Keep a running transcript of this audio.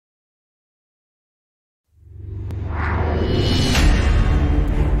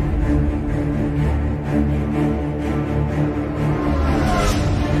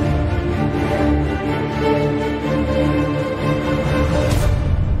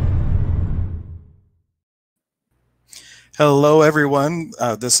Hello, everyone.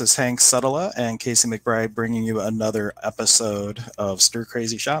 This is Hank Suttala and Casey McBride bringing you another episode of Stir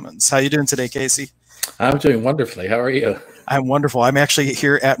Crazy Shamans. How you doing today, Casey? I'm doing wonderfully. How are you? I'm wonderful. I'm actually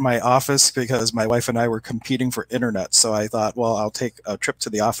here at my office because my wife and I were competing for internet. So I thought, well, I'll take a trip to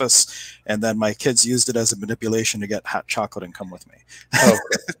the office, and then my kids used it as a manipulation to get hot chocolate and come with me. Oh,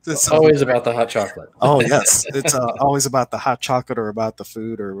 So, always about the hot chocolate. oh yes, it's always about the hot chocolate or about the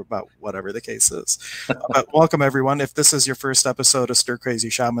food or about whatever the case is. But welcome everyone. If this is your first episode of Stir Crazy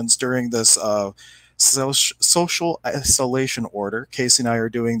Shamans during this social isolation order, Casey and I are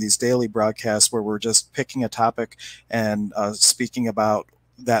doing these daily broadcasts where we're just picking a topic and speaking about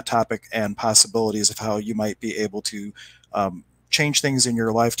that topic and possibilities of how you might be able to change things in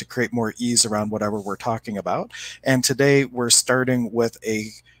your life to create more ease around whatever we're talking about. And today we're starting with a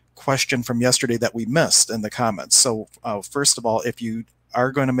question from yesterday that we missed in the comments. So, first of all, if you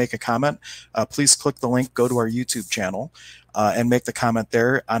are going to make a comment, please click the link, go to our YouTube channel, and make the comment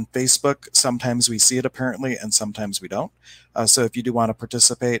there. On Facebook, sometimes we see it apparently, and sometimes we don't. So if you do want to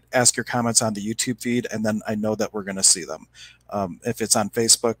participate, ask your comments on the YouTube feed, and then I know that we're going to see them. If it's on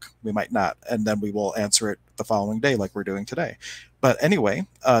Facebook, we might not, and then we will answer it the following day like we're doing today. But anyway,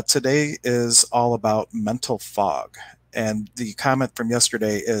 today is all about mental fog. And the comment from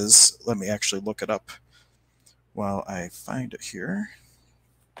yesterday is, let me actually look it up while I find it here.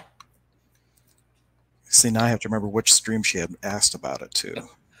 See, now I have to remember which stream she had asked about it too.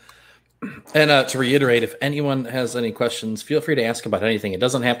 And to reiterate, if anyone has any questions, feel free to ask about anything. It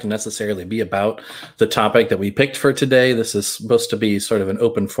doesn't have to necessarily be about the topic that we picked for today. This is supposed to be sort of an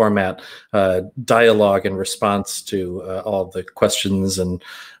open format dialogue in response to all the questions and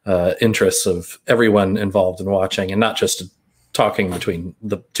interests of everyone involved in watching, and not just talking between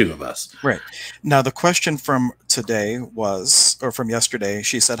the two of us. Right. Now, the question from today was, or from yesterday,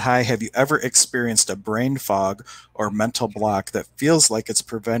 she said, "Hi, have you ever experienced a brain fog or mental block that feels like it's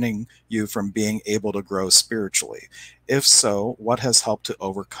preventing you from being able to grow spiritually? If so, what has helped to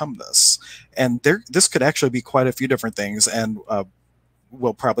overcome this?" And this could actually be quite a few different things. And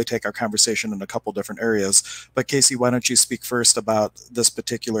we'll probably take our conversation in a couple different areas. But Casey, why don't you speak first about this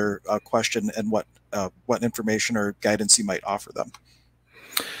particular question and what information or guidance you might offer them?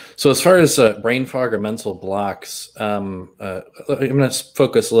 So as far as brain fog or mental blocks, I'm going to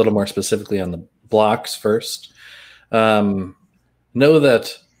focus a little more specifically on the blocks first. Know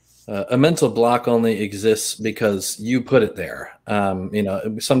that a mental block only exists because you put it there.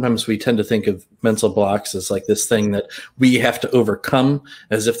 Sometimes we tend to think of mental blocks as like this thing that we have to overcome,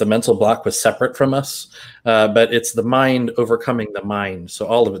 as if the mental block was separate from us. But it's the mind overcoming the mind. So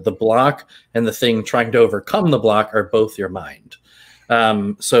all of it, the block and the thing trying to overcome the block, are both your mind.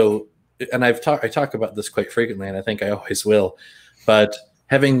 And I talk about this quite frequently, and I think I always will. But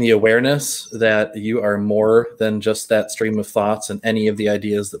having the awareness that you are more than just that stream of thoughts and any of the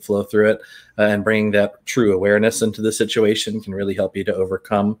ideas that flow through it, and bringing that true awareness into the situation can really help you to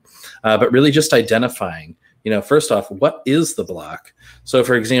overcome. But really just identifying, first off, what is the block? So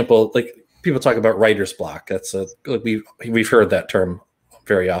for example, like people talk about writer's block. We've heard that term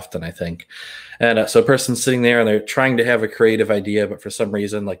very often, I think. And so a person's sitting there and they're trying to have a creative idea, but for some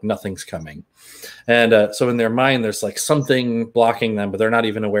reason, like nothing's coming. And so in their mind, there's like something blocking them, but they're not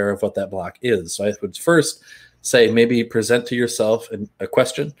even aware of what that block is. So I would first say, maybe present to yourself a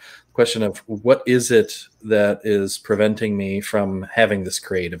question of what is it that is preventing me from having this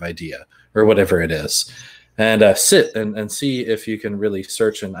creative idea or whatever it is. And sit and see if you can really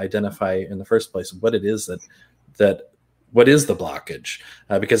search and identify in the first place what it is what is the blockage?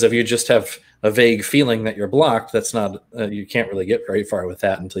 Because if you just have a vague feeling that you're blocked, that's not, you can't really get very far with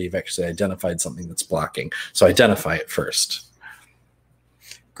that until you've actually identified something that's blocking. So identify it first.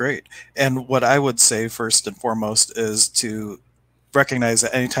 Great. And what I would say first and foremost is to recognize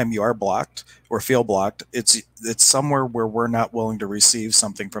that anytime you are blocked or feel blocked, it's somewhere where we're not willing to receive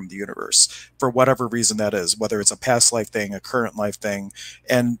something from the universe for whatever reason that is, whether it's a past life thing, a current life thing,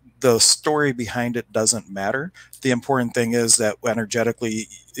 and the story behind it doesn't matter. The important thing is that energetically,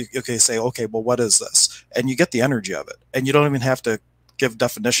 okay, say, okay, well, what is this? And you get the energy of it, and you don't even have to give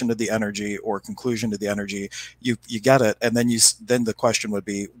definition to the energy or conclusion to the energy. You get it, and then the question would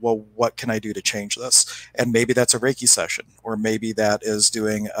be, well, what can I do to change this? And maybe that's a Reiki session, or maybe that is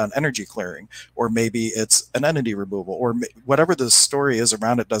doing an energy clearing, or maybe it's an entity removal, or whatever the story is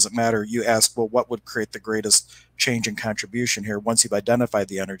around it. Doesn't matter. You ask, well, what would create the greatest change and contribution here once you've identified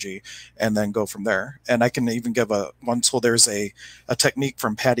the energy, and then go from there. And I can even give one tool. There's a technique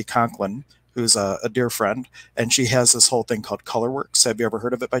from Patty Conklin who's a dear friend, and she has this whole thing called ColorWorks. Have you ever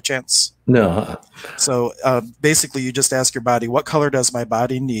heard of it by chance? No. So basically, you just ask your body, what color does my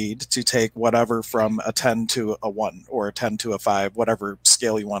body need to take whatever from a 10 to a 1 or a 10 to a 5, whatever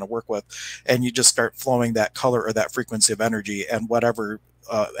scale you want to work with. And you just start flowing that color or that frequency of energy, and whatever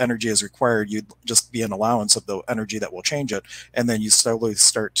energy is required, you just be an allowance of the energy that will change it. And then you slowly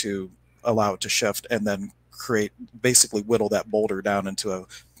start to allow it to shift, and then create, basically whittle that boulder down into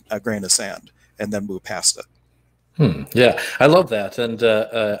a grain of sand, and then move past it. Yeah, I love that, and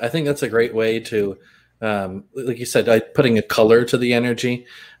I think that's a great way to, like you said, putting a color to the energy.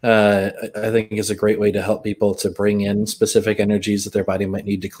 I think is a great way to help people to bring in specific energies that their body might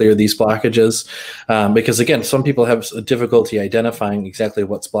need to clear these blockages. Because again, some people have difficulty identifying exactly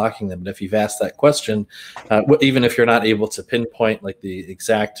what's blocking them. But if you've asked that question, even if you're not able to pinpoint like the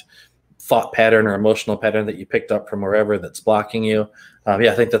exact thought pattern or emotional pattern that you picked up from wherever that's blocking you,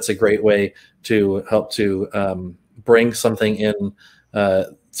 yeah, I think that's a great way to help to bring something in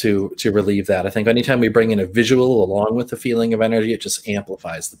to relieve that. I think anytime we bring in a visual along with the feeling of energy, it just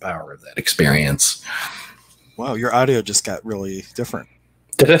amplifies the power of that experience. Wow, your audio just got really different.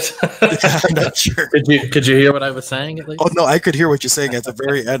 Did it? Yeah, I'm not sure. Could you hear what I was saying at least? Oh no, I could hear what you're saying at the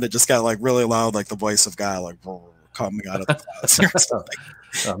very end. It just got like really loud, like the voice of God, like coming out of the clouds or something.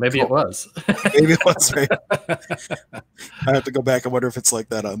 Oh, maybe it was. Maybe it was, right? I have to go back and wonder if it's like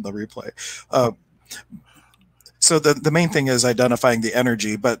that on the replay. So the main thing is identifying the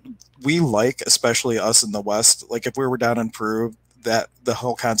energy, but we like, especially us in the West, like if we were down in Peru, that the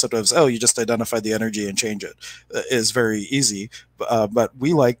whole concept of, oh, you just identify the energy and change it is very easy. But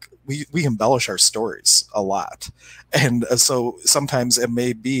we embellish our stories a lot. And so sometimes it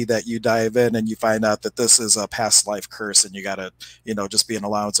may be that you dive in and you find out that this is a past life curse, and you got to, just be an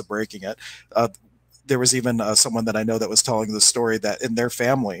allowance of breaking it. There was even someone that I know that was telling the story that in their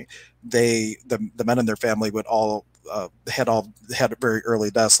family, the men in their family would all had very early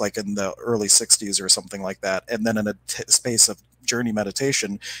deaths, like in the early 60s or something like that. And then in a space of journey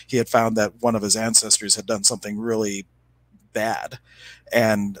meditation, he had found that one of his ancestors had done something really bad,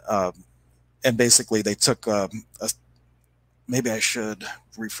 and basically they took maybe I should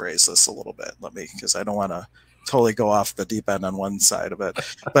rephrase this a little bit. Because I don't want to totally go off the deep end on one side of it.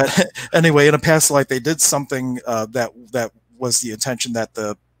 But anyway, in a past life, they did something that was the intention that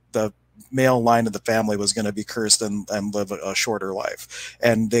the male line of the family was going to be cursed and live a shorter life.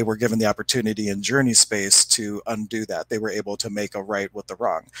 And they were given the opportunity in journey space to undo that. They were able to make a right with the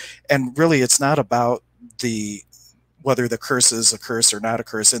wrong. And really, it's not about whether the curse is a curse or not a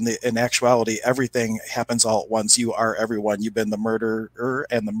curse. In actuality, everything happens all at once. You are everyone. You've been the murderer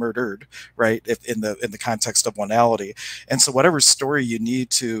and the murdered, right? In the context of oneality. And so whatever story you need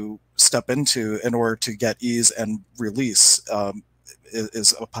to step into in order to get ease and release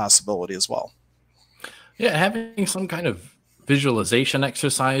is a possibility as well. Yeah, having some kind of visualization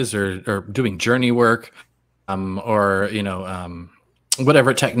exercise or doing journey work, or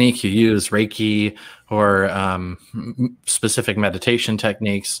whatever technique you use, Reiki or specific meditation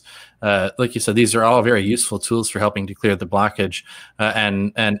techniques. Like you said, these are all very useful tools for helping to clear the blockage.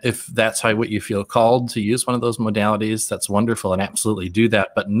 And if that's what you feel called to use one of those modalities, that's wonderful, and absolutely do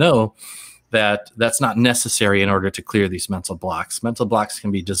that. But know that that's not necessary in order to clear these mental blocks. Mental blocks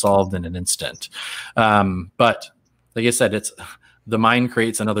can be dissolved in an instant. But like I said, the mind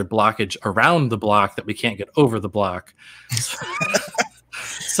creates another blockage around the block that we can't get over the block.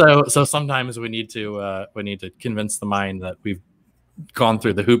 So sometimes we need to convince the mind that we've gone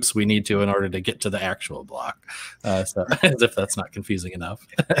through the hoops we need to in order to get to the actual block. So as if that's not confusing enough.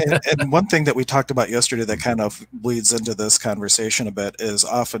 and one thing that we talked about yesterday that kind of bleeds into this conversation a bit is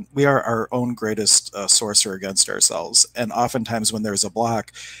often we are our own greatest sorcerer against ourselves. And oftentimes when there's a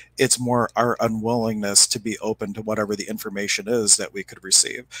block, it's more our unwillingness to be open to whatever the information is that we could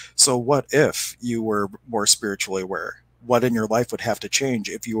receive. So what if you were more spiritually aware? What in your life would have to change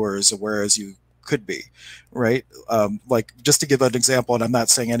if you were as aware as you could be, right? Like just to give an example, and I'm not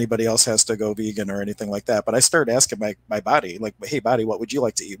saying anybody else has to go vegan or anything like that, but I started asking my body, like, hey body, what would you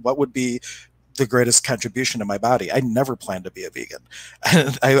like to eat? What would be the greatest contribution to my body? I never planned to be a vegan.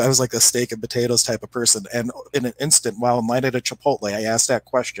 And I was like a steak and potatoes type of person. And in an instant, while in line at a Chipotle, I asked that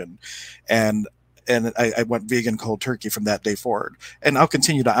question, and I went vegan cold turkey from that day forward. And I'll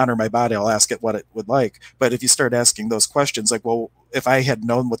continue to honor my body. I'll ask it what it would like. But if you start asking those questions, like, well, if I had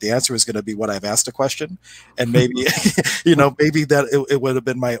known what the answer was going to be, what I've asked a question, and maybe, maybe that it would have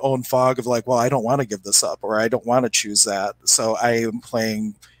been my own fog of like, well, I don't want to give this up, or I don't want to choose that. So I am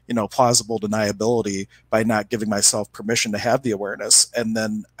playing, plausible deniability by not giving myself permission to have the awareness. And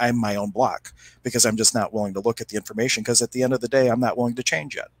then I'm my own block because I'm just not willing to look at the information, because at the end of the day, I'm not willing to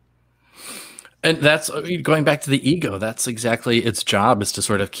change yet. And that's going back to the ego. That's exactly its job, is to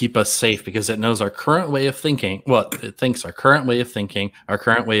sort of keep us safe, because it knows our current way of thinking. Well, it thinks our current way of thinking, our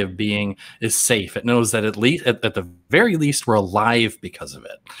current way of being is safe. It knows that at least, at the very least, we're alive because of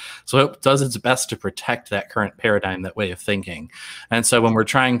it. So it does its best to protect that current paradigm, that way of thinking. And so when we're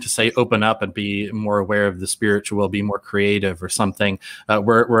trying to say open up and be more aware of the spiritual, be more creative or something,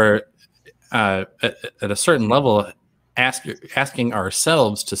 we're at a certain level asking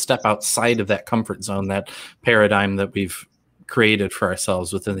ourselves to step outside of that comfort zone, that paradigm that we've created for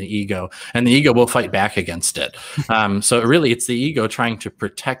ourselves within the ego, and the ego will fight back against it. So really, it's the ego trying to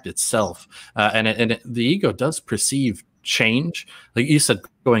protect itself, and the ego does perceive change. Like you said,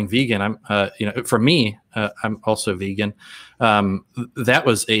 going vegan, for me, I'm also vegan. That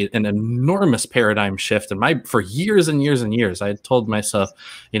was an enormous paradigm shift. And for years and years and years, I had told myself,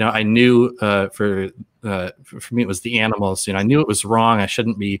 I knew for me, it was the animals. I knew it was wrong. I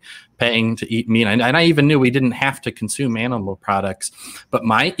shouldn't be paying to eat meat. And I even knew we didn't have to consume animal products. But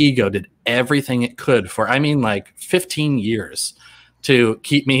my ego did everything it could for, 15 years to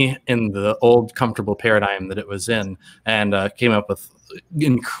keep me in the old comfortable paradigm that it was in, and came up with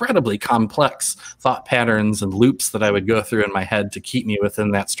incredibly complex thought patterns and loops that I would go through in my head to keep me within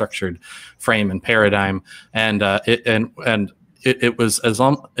that structured frame and paradigm. And it was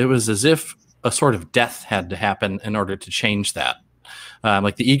as if a sort of death had to happen in order to change that.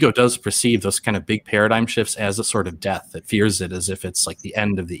 Like the ego does perceive those kind of big paradigm shifts as a sort of death. It fears it as if it's like the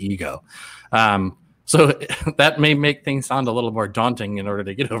end of the ego. So that may make things sound a little more daunting. In order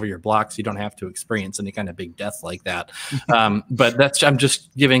to get over your blocks, you don't have to experience any kind of big death like that. But I'm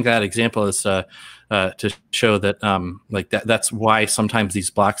just giving that example as to show that that's why sometimes these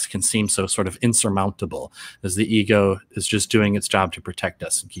blocks can seem so sort of insurmountable, as the ego is just doing its job to protect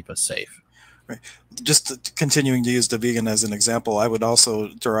us and keep us safe. Right. Just continuing to use the vegan as an example, I would also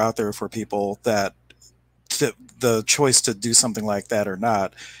throw out there for people that the choice to do something like that or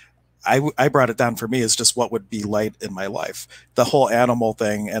not, I brought it down for me as just what would be light in my life. The whole animal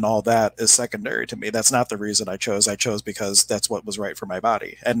thing and all that is secondary to me. That's not the reason I chose. I chose because that's what was right for my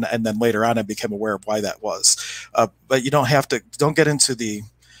body. And then later on, I became aware of why that was. But you don't get into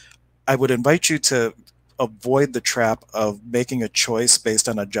I would invite you to avoid the trap of making a choice based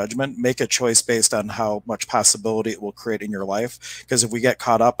on a judgment. Make a choice based on how much possibility it will create in your life. Because if we get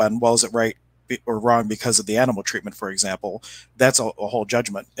caught up on, well, is it right or wrong because of the animal treatment, for example, that's a whole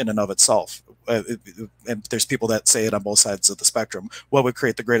judgment in and of itself. And there's people that say it on both sides of the spectrum. What would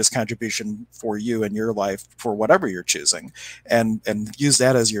create the greatest contribution for you in your life for whatever you're choosing, and use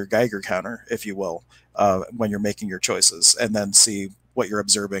that as your Geiger counter, if you will, when you're making your choices, and then see what you're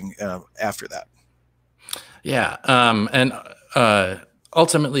observing after that. Yeah. And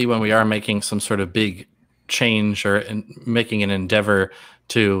ultimately, when we are making some sort of big change or making an endeavor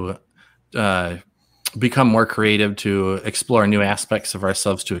to become more creative, to explore new aspects of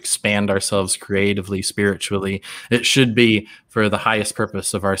ourselves, to expand ourselves creatively, spiritually, it should be for the highest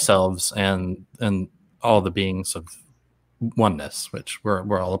purpose of ourselves and all the beings of oneness, which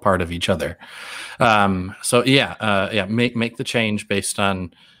we're all a part of each other. So make the change based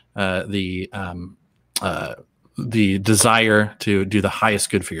on the desire to do the highest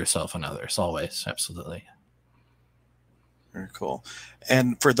good for yourself and others. Always, absolutely. Very cool.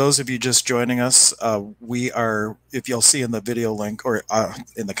 And for those of you just joining us, we are, if you'll see in the video link or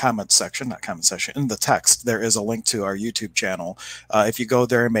in the comments section, not comment section, in the text, there is a link to our YouTube channel. If you go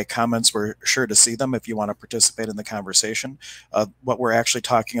there and make comments, we're sure to see them if you want to participate in the conversation. What we're actually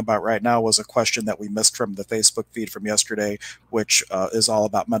talking about right now was a question that we missed from the Facebook feed from yesterday, which is all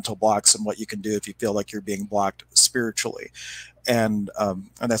about mental blocks and what you can do if you feel like you're being blocked spiritually. And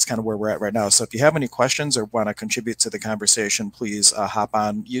that's kind of where we're at right now. So if you have any questions or want to contribute to the conversation, please hop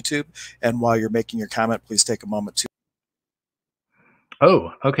on YouTube. And while you're making your comment, please take a moment to.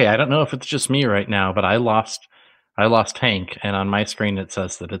 Oh, okay. I don't know if it's just me right now, but I lost Hank, and on my screen it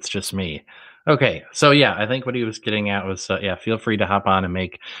says that it's just me. Okay, so yeah, I think what he was getting at was, feel free to hop on and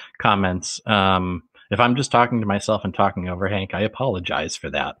make comments. If I'm just talking to myself and talking over Hank, I apologize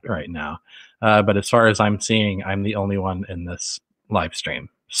for that right now. But as far as I'm seeing, I'm the only one in this live stream.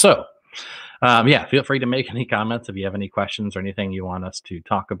 So, feel free to make any comments if you have any questions or anything you want us to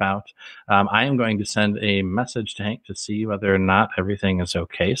talk about. I am going to send a message to Hank to see whether or not everything is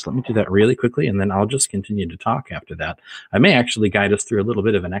okay. So let me do that really quickly, and then I'll just continue to talk after that. I may actually guide us through a little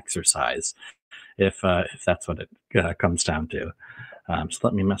bit of an exercise if that's what it comes down to. So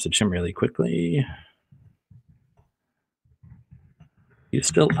let me message him really quickly. He's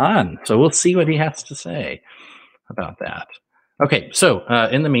still on, so we'll see what he has to say about that. Okay, so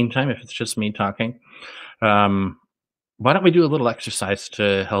in the meantime, if it's just me talking, why don't we do a little exercise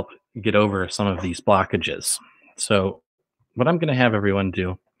to help get over some of these blockages. So, what I'm going to have everyone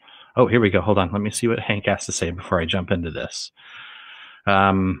do. Oh, here we go. Hold on. Let me see what Hank has to say before I jump into this.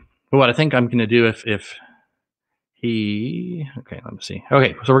 But what I think I'm going to do if he. Okay, let me see.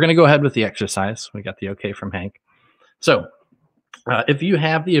 Okay, so we're going to go ahead with the exercise. We got the okay from Hank. So, if you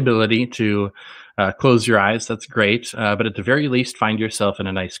have the ability to close your eyes, that's great. But at the very least, find yourself in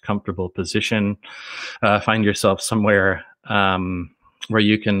a nice, comfortable position. Find yourself somewhere where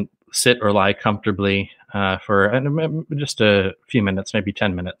you can sit or lie comfortably for just a few minutes, maybe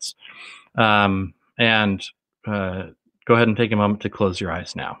 10 minutes. And go ahead and take a moment to close your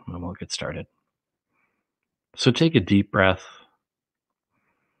eyes now, and we'll get started. So take a deep breath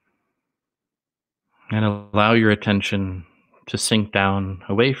and allow your attention to sink down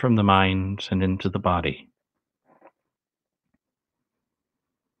away from the mind and into the body.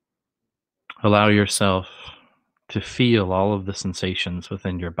 Allow yourself to feel all of the sensations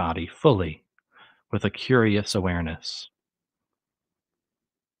within your body fully with a curious awareness.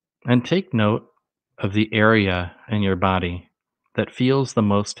 And take note of the area in your body that feels the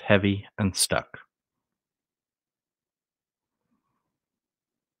most heavy and stuck.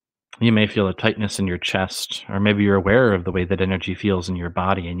 You may feel a tightness in your chest, or maybe you're aware of the way that energy feels in your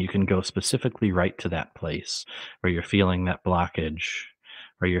body, and you can go specifically right to that place where you're feeling that blockage,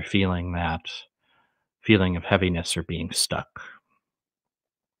 where you're feeling that feeling of heaviness or being stuck.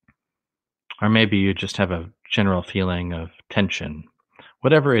 Or maybe you just have a general feeling of tension.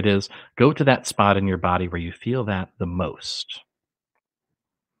 Whatever it is, go to that spot in your body where you feel that the most.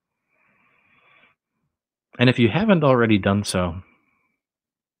 And if you haven't already done so,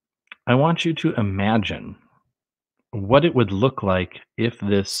 I want you to imagine what it would look like if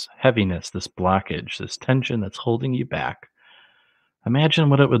this heaviness, this blockage, this tension that's holding you back, imagine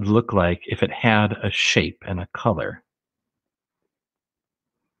what it would look like if it had a shape and a color.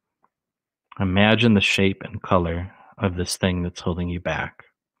 Imagine the shape and color of this thing that's holding you back.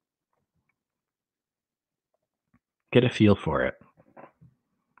 Get a feel for it.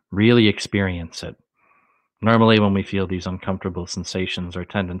 Really experience it. Normally, when we feel these uncomfortable sensations, our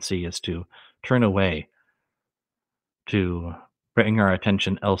tendency is to turn away, to bring our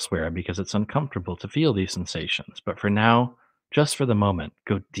attention elsewhere because it's uncomfortable to feel these sensations. But for now, just for the moment,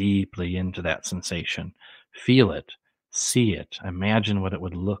 go deeply into that sensation. Feel it, see it, imagine what it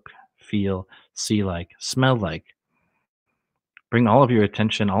would look, feel, see like, smell like. Bring all of your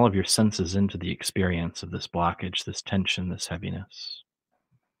attention, all of your senses into the experience of this blockage, this tension, this heaviness.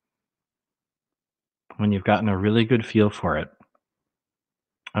 When you've gotten a really good feel for it,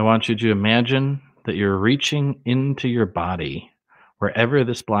 I want you to imagine that you're reaching into your body, wherever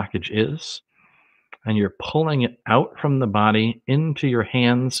this blockage is, and you're pulling it out from the body into your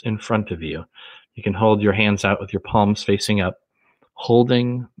hands in front of you. You can hold your hands out with your palms facing up,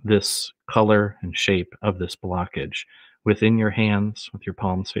 holding this color and shape of this blockage within your hands with your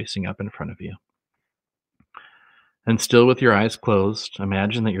palms facing up in front of you. And still with your eyes closed,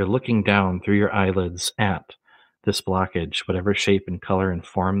 imagine that you're looking down through your eyelids at this blockage, whatever shape and color and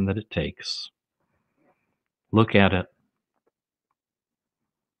form that it takes. Look at it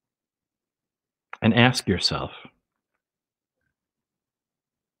and ask yourself,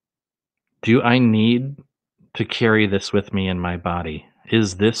 do I need to carry this with me in my body?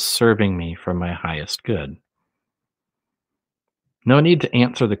 Is this serving me for my highest good? No need to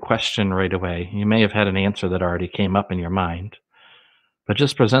answer the question right away. You may have had an answer that already came up in your mind, but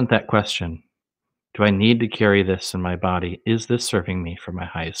just present that question. Do I need to carry this in my body? Is this serving me for my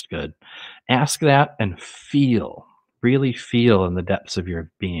highest good? Ask that and feel, really feel in the depths of your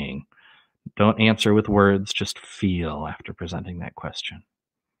being. Don't answer with words, just feel after presenting that question.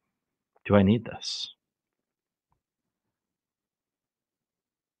 Do I need this?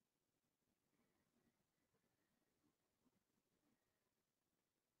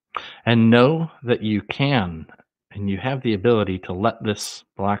 And know that you can and you have the ability to let this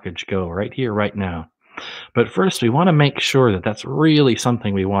blockage go right here, right now. But first, we want to make sure that that's really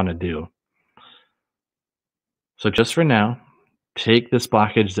something we want to do. So just for now, take this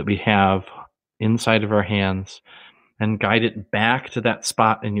blockage that we have inside of our hands and guide it back to that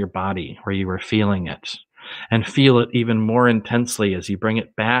spot in your body where you were feeling it. And feel it even more intensely as you bring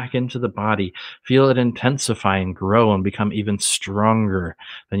it back into the body. Feel it intensify and grow and become even stronger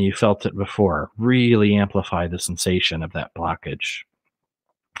than you felt it before. Really amplify the sensation of that blockage.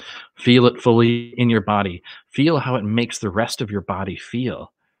 Feel it fully in your body. Feel how it makes the rest of your body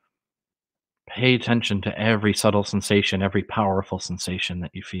feel. Pay attention to every subtle sensation, every powerful sensation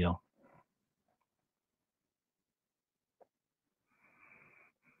that you feel.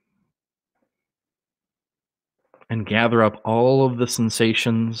 and gather up all of the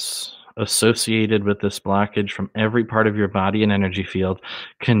sensations associated with this blockage from every part of your body and energy field,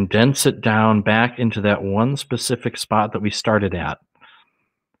 condense it down back into that one specific spot that we started at.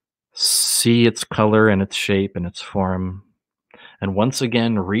 See its color and its shape and its form. And once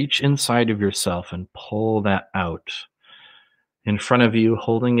again, reach inside of yourself and pull that out. In front of you,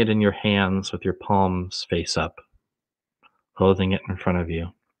 holding it in your hands with your palms face up. Holding it in front of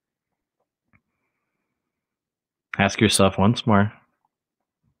you. Ask yourself once more,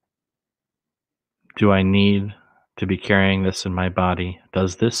 do I need to be carrying this in my body?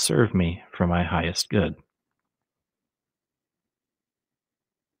 Does this serve me for my highest good?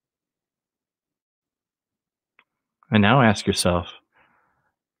 And now ask yourself,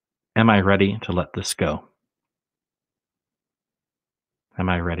 am I ready to let this go? Am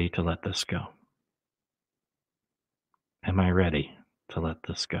I ready to let this go? Am I ready to let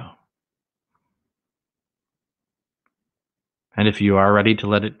this go? And if you are ready to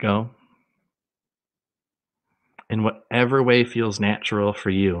let it go, in whatever way feels natural for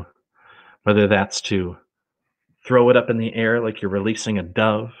you, whether that's to throw it up in the air like you're releasing a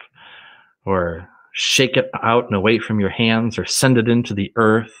dove, or shake it out and away from your hands, or send it into the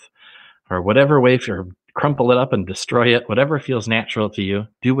earth, or whatever way, if you crumple it up and destroy it, whatever feels natural to you,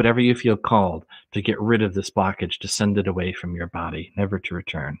 do whatever you feel called to get rid of this blockage, to send it away from your body, never to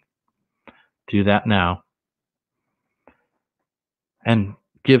return. Do that now. And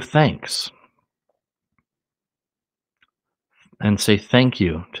give thanks. And say thank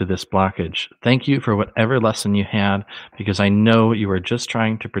you to this blockage. Thank you for whatever lesson you had, because I know you were just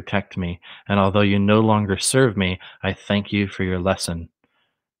trying to protect me. And although you no longer serve me, I thank you for your lesson.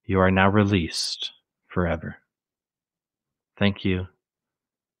 You are now released forever. Thank you.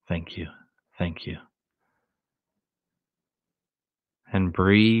 Thank you. Thank you. And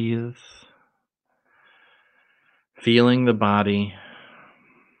breathe, feeling the body,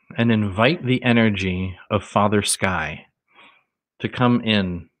 and invite the energy of Father Sky to come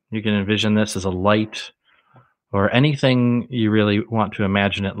in. You can envision this as a light, or anything you really want to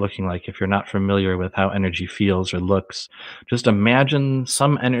imagine it looking like. If you're not familiar with how energy feels or looks, just imagine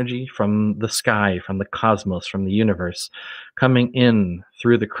some energy from the sky, from the cosmos, from the universe, coming in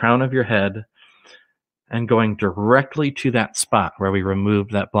through the crown of your head and going directly to that spot where we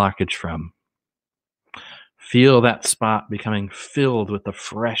removed that blockage from. Feel that spot becoming filled with the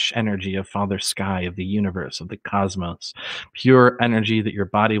fresh energy of Father Sky, of the universe, of the cosmos, pure energy that your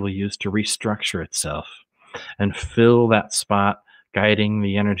body will use to restructure itself. And fill that spot, guiding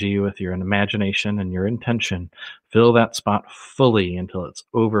the energy with your imagination and your intention. Fill that spot fully until it's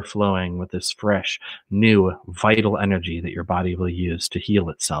overflowing with this fresh, new, vital energy that your body will use to heal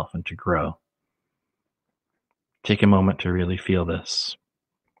itself and to grow. Take a moment to really feel this.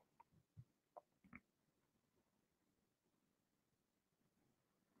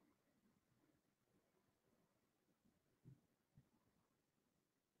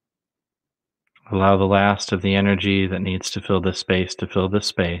 Allow the last of the energy that needs to fill this space to fill this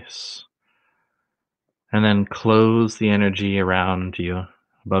space. And then close the energy around you,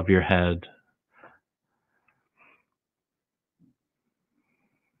 above your head.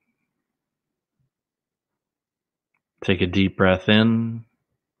 Take a deep breath in,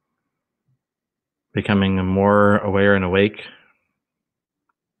 becoming more aware and awake.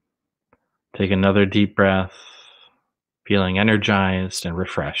 Take another deep breath, feeling energized and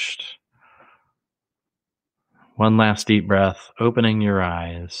refreshed. One last deep breath, opening your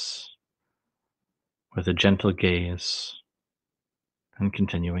eyes with a gentle gaze and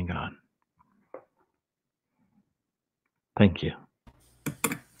continuing on. Thank you.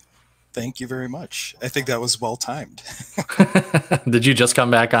 Thank you very much. I think that was well timed. Did you just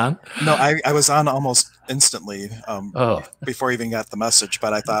come back on? No, I was on almost instantly before I even got the message,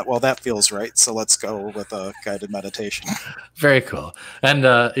 but I thought, well, that feels right, so let's go with a guided meditation. Very cool. And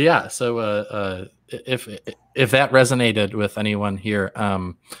so if that resonated with anyone here,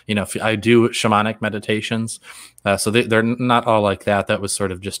 if I do shamanic meditations, so they're not all like that. That was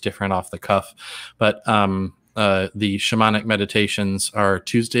sort of just different off the cuff, but the shamanic meditations are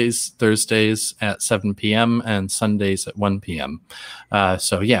Tuesdays, Thursdays at 7 p.m. and Sundays at 1 p.m.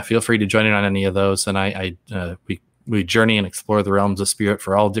 So yeah, feel free to join in on any of those. And we journey and explore the realms of spirit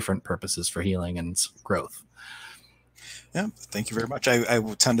for all different purposes for healing and growth. Yeah, thank you very much. I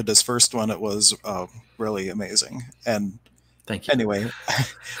attended his first one. It was really amazing. And thank you. Anyway,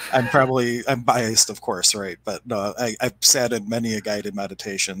 I'm biased, of course, right? But no, I've sat in many guided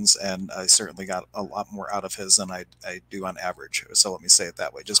meditations, and I certainly got a lot more out of his than I do on average. So let me say it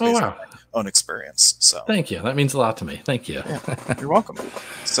that way, just based on my own experience. So thank you. That means a lot to me. Thank you. Yeah, you're welcome.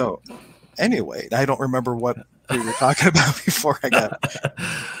 So anyway, I don't remember what we were talking about before I got.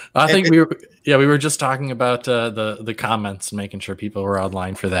 I think we were just talking about the comments and making sure people were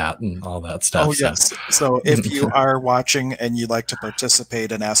online for that and all that stuff. Oh, yes. So if you are watching and you'd like to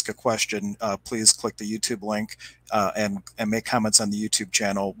participate and ask a question, please click the YouTube link and make comments on the YouTube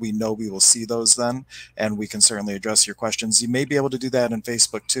channel. We know we will see those then, and we can certainly address your questions. You may be able to do that in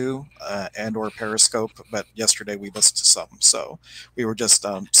Facebook too, and or Periscope, but yesterday we missed some. So we were just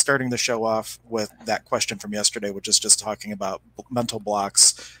starting the show off with that question from yesterday, which is just talking about mental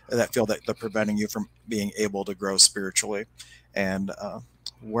blocks that feel that they're preventing you from being able to grow spiritually. And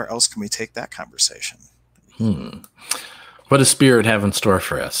where else can we take that conversation? What does Spirit have in store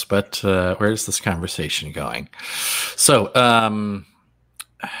for us? But where's this conversation going? So I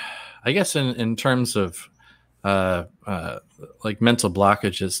guess in terms of like mental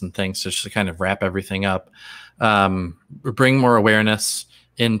blockages and things, just to kind of wrap everything up, bring more awareness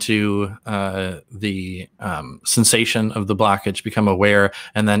into the sensation of the blockage, become aware,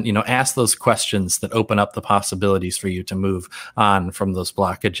 and then, ask those questions that open up the possibilities for you to move on from those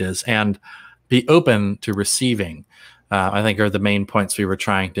blockages, and be open to receiving. I think are the main points we were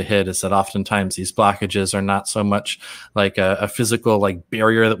trying to hit, is that oftentimes these blockages are not so much like a physical like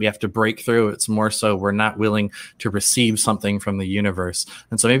barrier that we have to break through. It's more so we're not willing to receive something from the universe.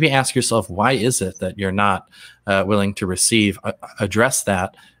 And so maybe ask yourself, why is it that you're not willing to receive? Address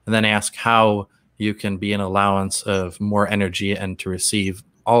that, and then ask how you can be an allowance of more energy and to receive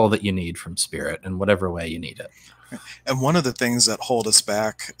all that you need from Spirit in whatever way you need it. And one of the things that hold us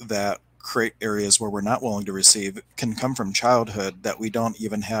back, that create areas where we're not willing to receive, can come from childhood that we don't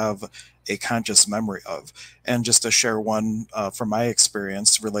even have a conscious memory of. And just to share one from my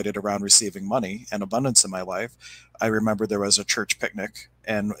experience related around receiving money and abundance in my life, I remember there was a church picnic,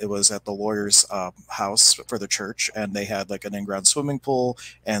 and it was at the lawyer's house for the church, and they had like an in-ground swimming pool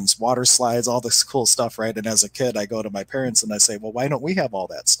and water slides, all this cool stuff, right? And as a kid, I go to my parents and I say, well, why don't we have all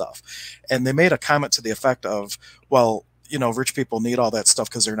that stuff? And they made a comment to the effect of, well, rich people need all that stuff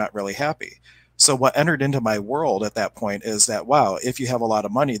because they're not really happy. So what entered into my world at that point is that, wow, if you have a lot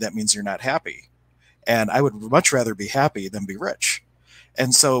of money, that means you're not happy. And I would much rather be happy than be rich.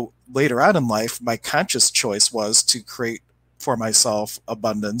 And so later on in life, my conscious choice was to create for myself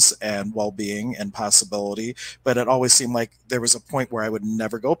abundance and well-being and possibility. But it always seemed like there was a point where I would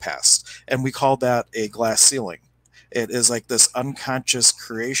never go past. And we called that a glass ceiling. It is like this unconscious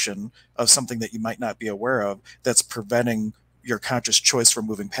creation of something that you might not be aware of that's preventing your conscious choice from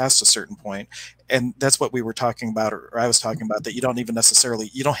moving past a certain point. And that's what we were talking about, or I was talking about, that you don't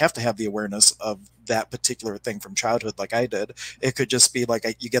have to have the awareness of that particular thing from childhood like I did. It could just be like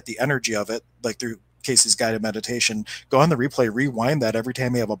you get the energy of it, like through Casey's guided meditation. Go on the replay, rewind that every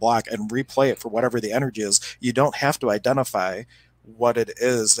time you have a block and replay it for whatever the energy is. You don't have to identify what it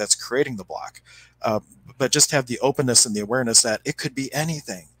is that's creating the block. But just have the openness and the awareness that it could be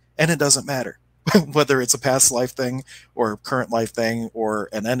anything, and it doesn't matter whether it's a past life thing or current life thing or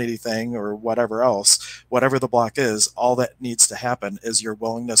an entity thing or whatever else. Whatever the block is, all that needs to happen is your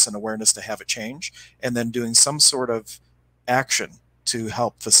willingness and awareness to have it change, and then doing some sort of action to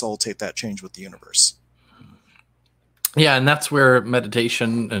help facilitate that change with the universe. Yeah, and that's where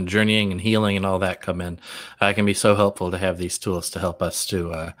meditation and journeying and healing and all that come in. It can be so helpful to have these tools to help us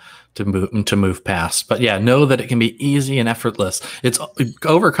to move past. But yeah, know that it can be easy and effortless. It's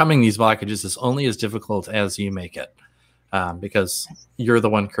overcoming these blockages is only as difficult as you make it, because you're the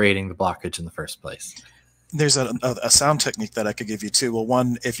one creating the blockage in the first place. There's a sound technique that I could give you too. Well,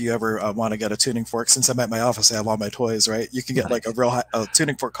 one, if you ever want to get a tuning fork, since I'm at my office, I have all my toys, right? You can get like a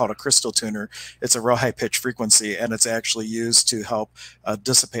tuning fork called a crystal tuner. It's a real high pitch frequency, and it's actually used to help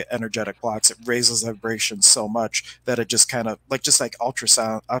dissipate energetic blocks. It raises vibration so much that it just kind of like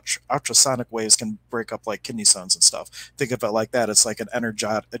ultrasonic waves can break up like kidney stones and stuff. Think of it like that. It's like an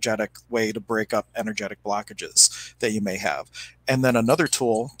energetic way to break up energetic blockages that you may have. And then another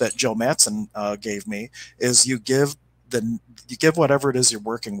tool that Joe Matson gave me is you give whatever it is you're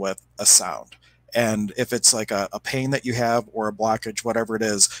working with a sound. And if it's like a pain that you have or a blockage, whatever it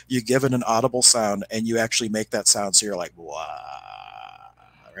is, you give it an audible sound, and you actually make that sound. So you're like, wow,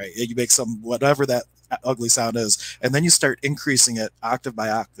 right? You make whatever that ugly sound is, and then you start increasing it octave by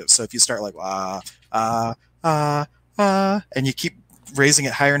octave. So if you start like, and you keep raising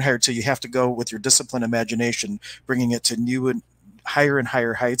it higher and higher till you have to go with your disciplined imagination, bringing it to new and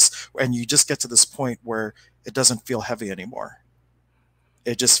higher heights, and you just get to this point where it doesn't feel heavy anymore.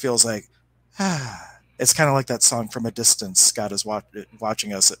 It just feels like, it's kind of like that song From a Distance. God is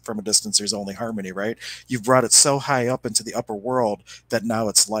watching us from a distance. There's only harmony, right? You've brought it so high up into the upper world that now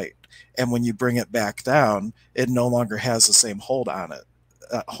it's light. And when you bring it back down, it no longer has the same hold on it.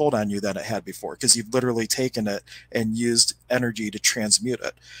 hold on you than it had before, because you've literally taken it and used energy to transmute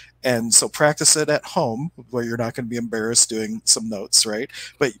it. And so practice it at home where you're not going to be embarrassed doing some notes, right?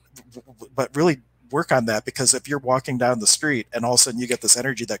 But really work on that, because if you're walking down the street and all of a sudden you get this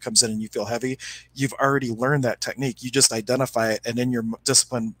energy that comes in and you feel heavy, you've already learned that technique. You just identify it, and in your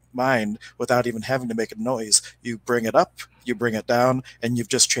disciplined mind, without even having to make a noise, you bring it up, you bring it down, and you've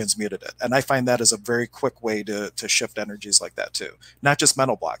just transmuted it. And I find that is a very quick way to shift energies like that too. Not just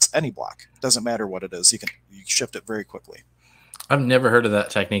mental blocks, any block. Doesn't matter what it is, you shift it very quickly. I've never heard of that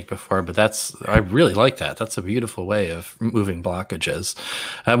technique before, but I really like that. That's a beautiful way of moving blockages.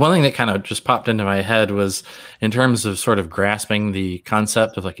 One thing that kind of just popped into my head was in terms of sort of grasping the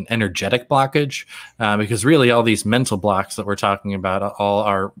concept of like an energetic blockage, because really all these mental blocks that we're talking about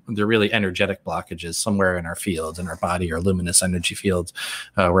they're really energetic blockages somewhere in our field, in our body, or luminous energy fields,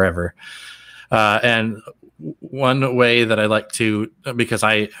 wherever. And one way that I like to, because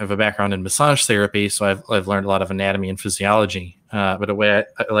I have a background in massage therapy, so I've learned a lot of anatomy and physiology. But a way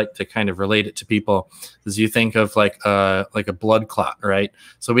I like to kind of relate it to people is you think of like a blood clot, right?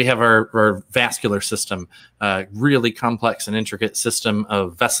 So we have our vascular system, really complex and intricate system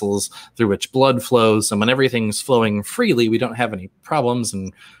of vessels through which blood flows. And when everything's flowing freely, we don't have any problems,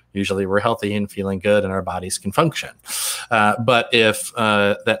 and usually we're healthy and feeling good and our bodies can function. But if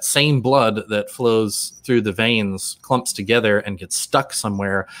that same blood that flows through the veins clumps together and gets stuck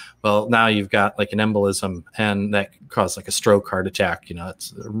somewhere, well, now you've got like an embolism, and that causes like a stroke, heart attack.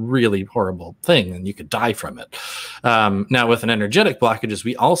 It's a really horrible thing, and you could die from it. Now with an energetic blockages,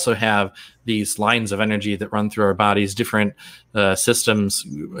 we also have these lines of energy that run through our bodies. Different systems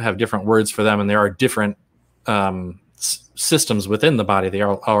have different words for them, and there are different systems within the body. They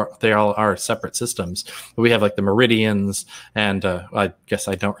all are separate systems. But we have like the meridians, and I guess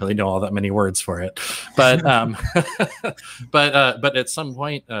I don't really know all that many words for it. But but at some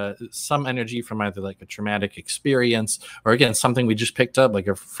point, some energy from either like a traumatic experience, or again something we just picked up, like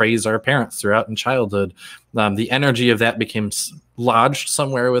a phrase our parents threw out in childhood, the energy of that became lodged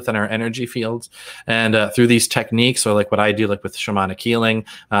somewhere within our energy fields. And through these techniques, or like what I do, like with shamanic healing,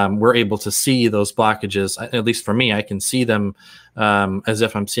 we're able to see those blockages. At least for me, I can see them as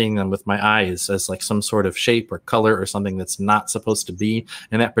if I'm seeing them with my eyes, as like some sort of shape or color or something that's not supposed to be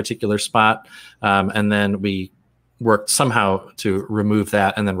in that particular spot. And then we worked somehow to remove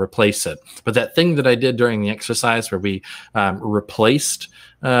that and then replace it. But that thing that I did during the exercise where we replaced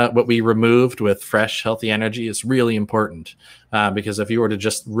what we removed with fresh, healthy energy is really important, because if you were to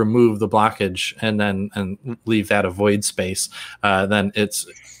just remove the blockage and leave that a void space, then it's,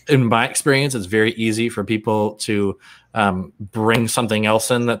 in my experience, it's very easy for people to bring something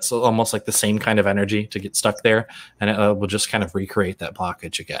else in that's almost like the same kind of energy to get stuck there, and it will just kind of recreate that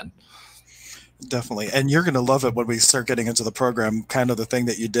blockage again. Definitely. And you're going to love it when we start getting into the program. Kind of the thing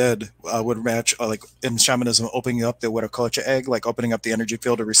that you did would match like in shamanism, opening up the Wiracocha egg, like opening up the energy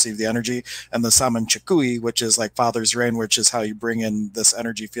field to receive the energy, and the Saman Chikui, which is like Father's Rain, which is how you bring in this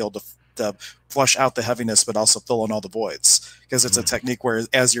energy field to flush out the heaviness, but also fill in all the voids. Because it's a technique where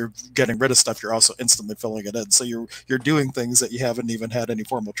as you're getting rid of stuff, you're also instantly filling it in. So you're doing things that you haven't even had any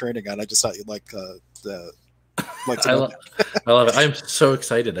formal training on. I just thought you'd like the I love it. I'm so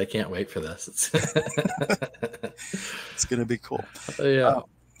excited. I can't wait for this. It's going to be cool. Yeah.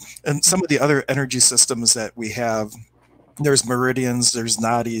 And some of the other energy systems that we have, there's meridians, there's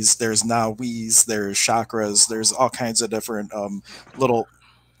nadis, there's nawis, there's chakras, there's all kinds of different little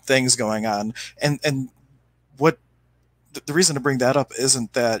things going on. And what the reason to bring that up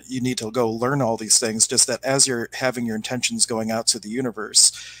isn't that you need to go learn all these things, just that as you're having your intentions going out to the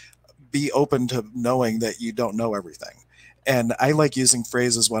universe, be open to knowing that you don't know everything. And I like using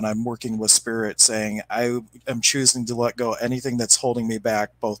phrases when I'm working with spirit, saying, I am choosing to let go anything that's holding me back,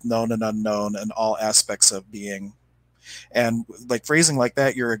 both known and unknown, and all aspects of being. And like phrasing like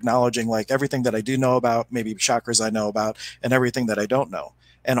that, you're acknowledging like everything that I do know about, maybe chakras I know about, and everything that I don't know.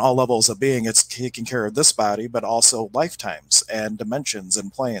 And all levels of being, it's taking care of this body, but also lifetimes and dimensions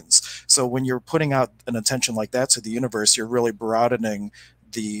and planes. So when you're putting out an intention like that to the universe, you're really broadening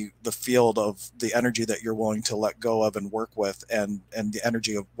the field of the energy that you're willing to let go of and work with, and the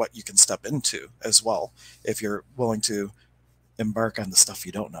energy of what you can step into as well, if you're willing to embark on the stuff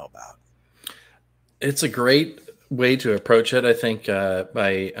you don't know about. It's a great way to approach it, I think,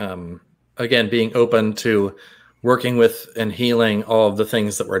 by again being open to working with and healing all of the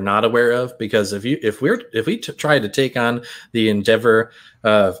things that we're not aware of. Because if we try to take on the endeavor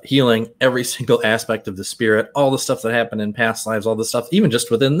of healing every single aspect of the spirit, all the stuff that happened in past lives, all the stuff even just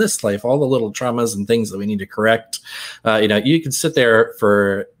within this life, all the little traumas and things that we need to correct, you could sit there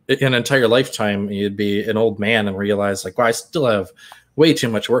for an entire lifetime. You'd be an old man and realize like, well, I still have way too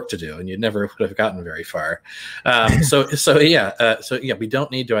much work to do, and you never would have gotten very far. So we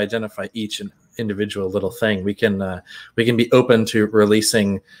don't need to identify each individual little thing. We can be open to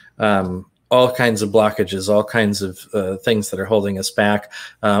releasing all kinds of blockages, all kinds of things that are holding us back,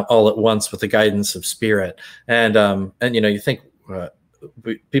 all at once with the guidance of spirit. And you think.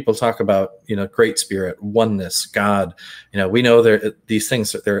 People talk about great spirit, oneness, God. We know these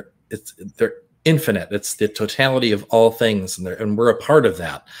things they're infinite. It's the totality of all things, and we're a part of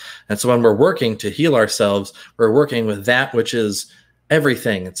that. And so when we're working to heal ourselves, we're working with that which is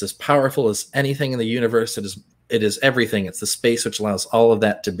everything. It's as powerful as anything in the universe. It is everything. It's the space which allows all of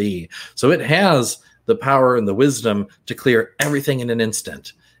that to be. So it has the power and the wisdom to clear everything in an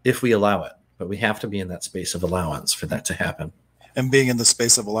instant if we allow it. But we have to be in that space of allowance for that to happen. And being in the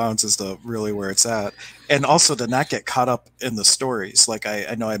space of allowance is really where it's at. And also to not get caught up in the stories. Like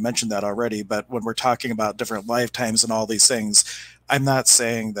I know I mentioned that already, but when we're talking about different lifetimes and all these things, I'm not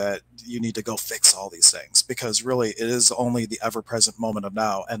saying that you need to go fix all these things, because really it is only the ever-present moment of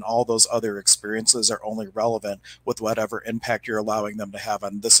now, and all those other experiences are only relevant with whatever impact you're allowing them to have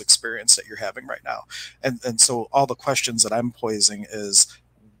on this experience that you're having right now. And so all the questions that I'm posing is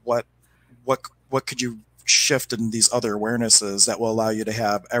what could you shift in these other awarenesses that will allow you to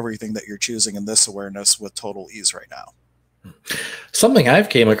have everything that you're choosing in this awareness with total ease right now? Something I've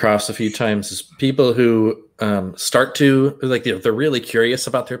came across a few times is people who start to they're really curious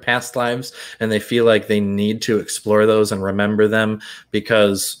about their past lives, and they feel like they need to explore those and remember them,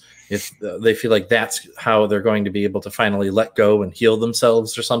 because if they feel like that's how they're going to be able to finally let go and heal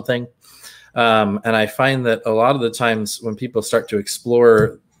themselves or something. And I find that a lot of the times when people start to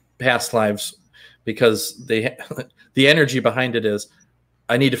explore past lives, because the energy behind it is,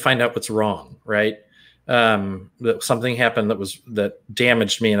 I need to find out what's wrong, right? That something happened that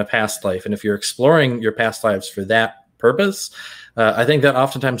damaged me in a past life. And if you're exploring your past lives for that purpose, I think that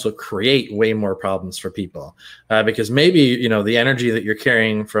oftentimes will create way more problems for people, because maybe the energy that you're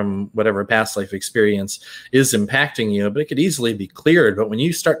carrying from whatever past life experience is impacting you, but it could easily be cleared. But when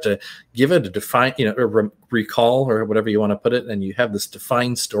you start to give it a defined, recall or whatever you want to put it, and you have this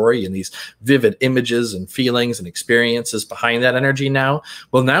defined story and these vivid images and feelings and experiences behind that energy now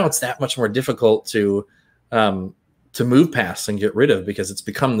it's that much more difficult to move past and get rid of, because it's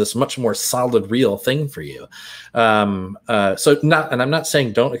become this much more solid, real thing for you. And I'm not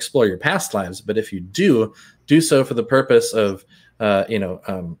saying don't explore your past lives, but if you do so for the purpose of,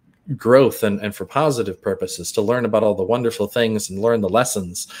 growth and for positive purposes, to learn about all the wonderful things and learn the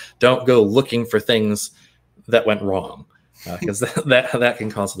lessons. Don't go looking for things that went wrong, because that can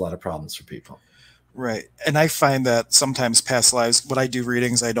cause a lot of problems for people. Right. And I find that sometimes past lives, when I do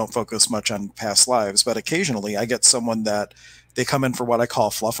readings, I don't focus much on past lives, but occasionally I get someone that they come in for what I call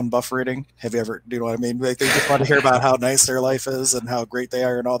fluff and buff reading. Have you ever, do you know what I mean? Like they just want to hear about how nice their life is and how great they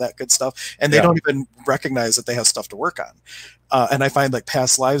are and all that good stuff. And they don't even recognize that they have stuff to work on. And I find like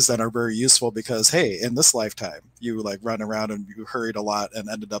past lives then are very useful, because, hey, in this lifetime, you like run around and you hurried a lot and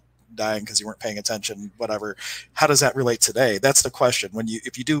ended up dying because you weren't paying attention, whatever. How does that relate today? That's the question.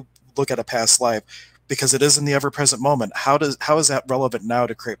 If you do look at a past life, because it is in the ever-present moment, how is that relevant now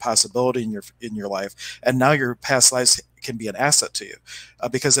to create possibility in your life? And now your past lives can be an asset to you,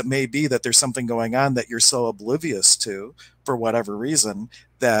 because it may be that there's something going on that you're so oblivious to for whatever reason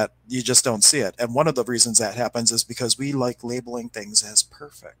that you just don't see it. And one of the reasons that happens is because we like labeling things as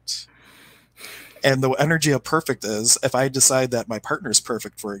perfect. And the energy of perfect is, if I decide that my partner's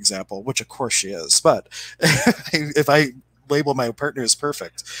perfect, for example, which of course she is, but if I label my partner as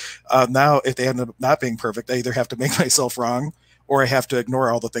perfect, now if they end up not being perfect, I either have to make myself wrong or I have to ignore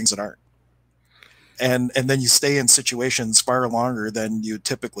all the things that aren't. And then you stay in situations far longer than you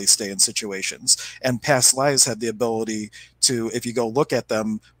typically stay in situations. And past lives have the ability to, if you go look at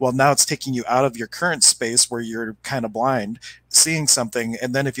them, well, now it's taking you out of your current space where you're kind of blind, seeing something.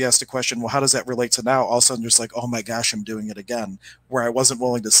 And then if you ask the question, well, how does that relate to now? All of a sudden, just like, oh my gosh, I'm doing it again, where I wasn't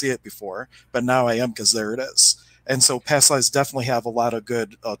willing to see it before, but now I am, because there it is. And so past lives definitely have a lot of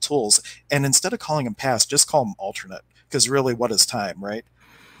good tools. And instead of calling them past, just call them alternate, because really, what is time, right?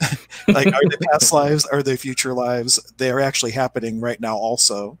 Like, are they past lives? Are they future lives? They are actually happening right now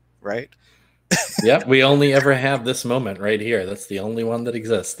also, right? Yep, we only ever have this moment right here. That's the only one that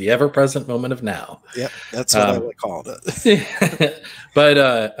exists, the ever-present moment of now. Yep, that's what I would call it.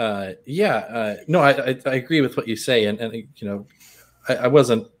 But no, I agree with what you say, and I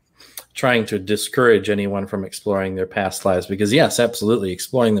wasn't trying to discourage anyone from exploring their past lives, because yes, absolutely,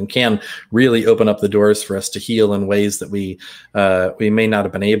 exploring them can really open up the doors for us to heal in ways that we may not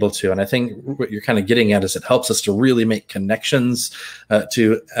have been able to. And I think what you're kind of getting at is it helps us to really make connections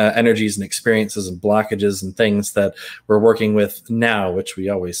to energies and experiences and blockages and things that we're working with now, which we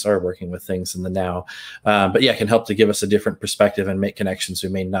always are working with things in the now. But yeah, it can help to give us a different perspective and make connections we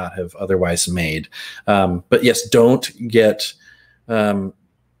may not have otherwise made. But yes, don't get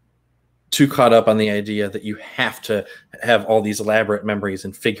too caught up on the idea that you have to have all these elaborate memories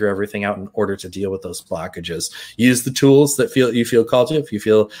and figure everything out in order to deal with those blockages. Use the tools that you feel called to. If you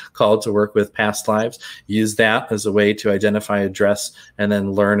feel called to work with past lives, use that as a way to identify, address, and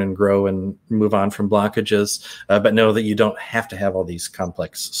then learn and grow and move on from blockages. But know that you don't have to have all these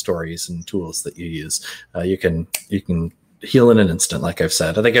complex stories and tools that you use. You can heal in an instant, like I've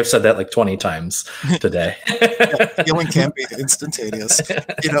said. I think I've said that like 20 times today. Yeah, healing can be instantaneous.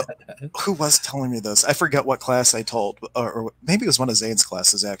 You know, who was telling me this? I forget what class I told, or maybe it was one of Zane's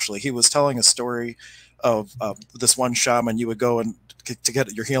classes, actually. He was telling a story of this one shaman. You would go and to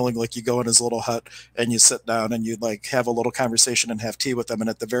get your healing, like you go in his little hut and you sit down and you'd like have a little conversation and have tea with him. And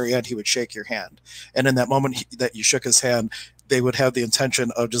at the very end, he would shake your hand. And in that moment that you shook his hand, they would have the intention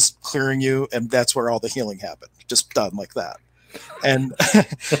of just clearing you. And that's where all the healing happened. Just done like that. And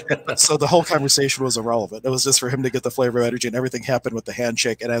so the whole conversation was irrelevant. It was just for him to get the flavor of energy, and everything happened with the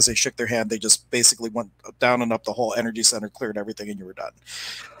handshake. And as they shook their hand, they just basically went down and up the whole energy center, cleared everything, and you were done.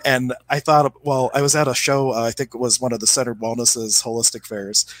 And I thought, well, I was at a show, I think it was one of the Centered Wellness's holistic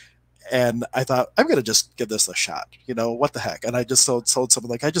fairs. And I thought, I'm going to just give this a shot. You know, what the heck? And I just told someone,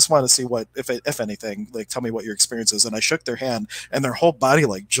 like, I just want to see what, if anything, like, tell me what your experience is. And I shook their hand, and their whole body,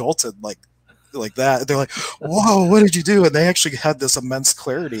 like, jolted, like that. They're like, whoa, what did you do? And they actually had this immense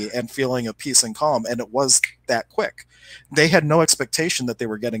clarity and feeling of peace and calm. And it was that quick. They had no expectation that they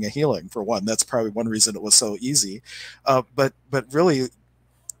were getting a healing, for one. That's probably one reason it was so easy. But really,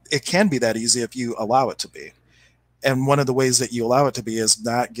 it can be that easy if you allow it to be. And one of the ways that you allow it to be is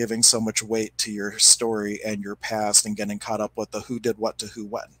not giving so much weight to your story and your past and getting caught up with the who did what to who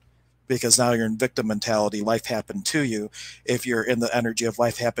when. Because now you're in victim mentality. Life happened to you. If you're in the energy of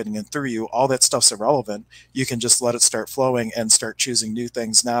life happening and through you, all that stuff's irrelevant. You can just let it start flowing and start choosing new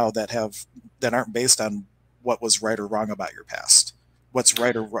things now that aren't based on what was right or wrong about your past. What's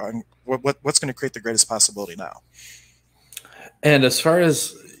right or wrong? What's going to create the greatest possibility now? And as far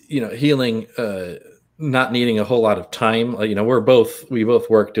as, you know, healing, not needing a whole lot of time, you know, we both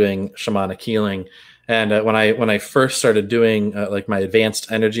work doing shamanic healing. And when I first started doing like my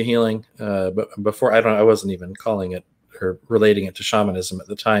advanced energy healing, but before I wasn't even calling it or relating it to shamanism at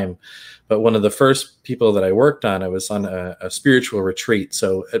the time. But one of the first people that I worked on, I was on a spiritual retreat.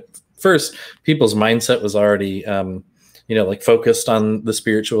 So at first, people's mindset was already, you know, like focused on the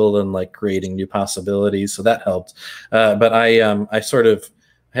spiritual and like creating new possibilities. So that helped. But I sort of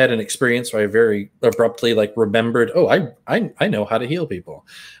had an experience where I very abruptly like remembered, oh, I know how to heal people.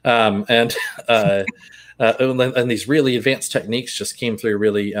 And these really advanced techniques just came through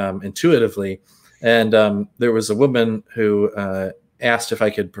really intuitively. And there was a woman who asked if I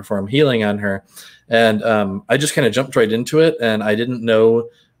could perform healing on her. And I just kind of jumped right into it. And I didn't know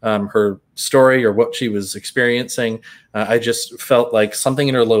her story or what she was experiencing. I just felt like something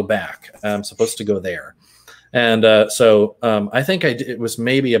in her low back. I'm supposed to go there. And so I think it was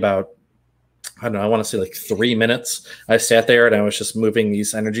maybe about, I don't know, I want to say like 3 minutes. I sat there and I was just moving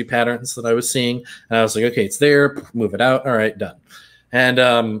these energy patterns that I was seeing. And I was like, okay, it's there, move it out. All right, done.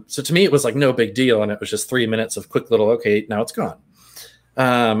 And so to me, it was like no big deal. And it was just 3 minutes of quick little, okay, now it's gone.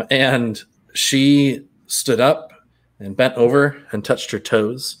 And she stood up and bent over and touched her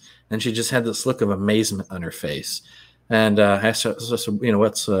toes. And she just had this look of amazement on her face. And I asked her, you know,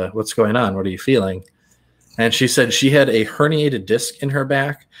 what's going on? What are you feeling? And she said she had a herniated disc in her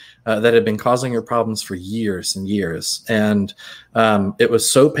back that had been causing her problems for years and years. And it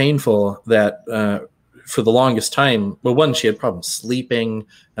was so painful that for the longest time, well, one, she had problems sleeping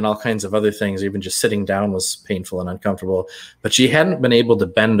and all kinds of other things. Even just sitting down was painful and uncomfortable. But she hadn't been able to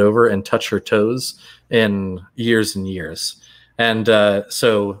bend over and touch her toes in years and years. And but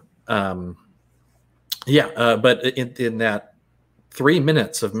in that 3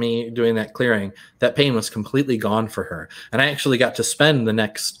 minutes of me doing that clearing, that pain was completely gone for her. And I actually got to spend the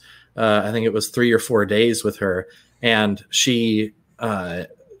next, I think it was 3 or 4 days with her. And she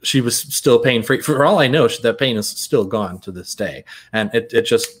was still pain free. For all I know, that pain is still gone to this day. And it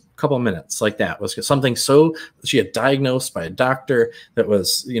just a couple of minutes like that was something so she had diagnosed by a doctor that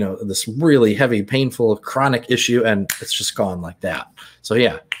was, you know, this really heavy, painful, chronic issue. And it's just gone like that. So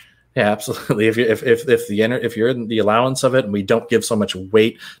yeah, Yeah, absolutely. If you're in the allowance of it, and we don't give so much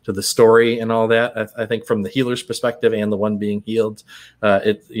weight to the story and all that, I think from the healer's perspective and the one being healed,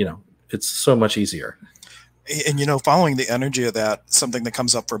 it's so much easier. And following the energy of that, something that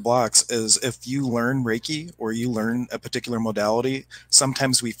comes up for blocks is if you learn Reiki or you learn a particular modality,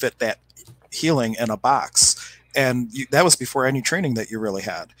 sometimes we fit that healing in a box. And that was before any training that you really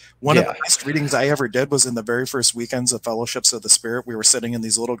had. One of the best readings I ever did was in the very first weekends of Fellowships of the Spirit. We were sitting in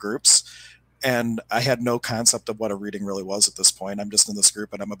these little groups, and I had no concept of what a reading really was at this point. I'm just in this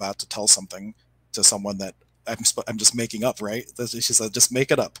group, and I'm about to tell something to someone that I'm just making up, right? She said, just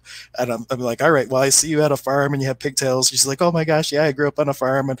make it up. And I'm like, all right, well, I see you at a farm and you have pigtails. She's like, oh my gosh, yeah, I grew up on a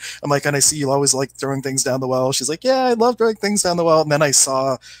farm. And I'm like, and I see you always like throwing things down the well. She's like, yeah, I love throwing things down the well. And then I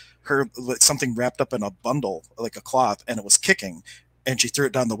saw her like something wrapped up in a bundle, like a cloth, and it was kicking. And she threw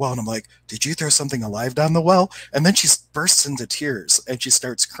it down the well. And I'm like, did you throw something alive down the well? And then she bursts into tears and she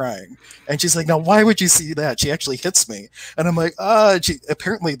starts crying. And she's like, now, why would you see that? She actually hits me. And I'm like,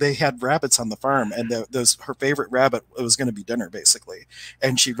 apparently they had rabbits on the farm. And her favorite rabbit, it was going to be dinner, basically.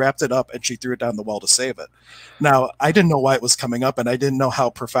 And she wrapped it up and she threw it down the well to save it. Now, I didn't know why it was coming up. And I didn't know how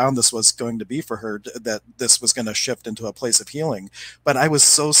profound this was going to be for her, that this was going to shift into a place of healing. But I was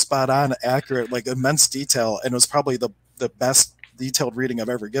so spot on, accurate, like immense detail. And it was probably the best detailed reading I've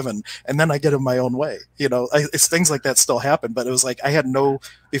ever given. And then I get in my own way. It's things like that still happen, but it was like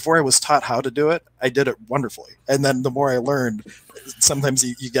before I was taught how to do it, I did it wonderfully. And then the more I learned, sometimes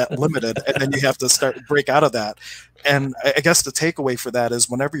you get limited, and then you have to break out of that. And I guess the takeaway for that is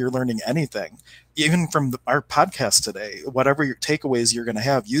whenever you're learning anything, even from our podcast today, whatever your takeaways you're going to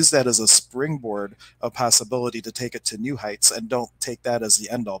have, use that as a springboard of possibility to take it to new heights, and don't take that as the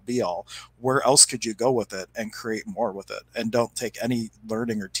end all be all. Where else could you go with it and create more with it? And don't take any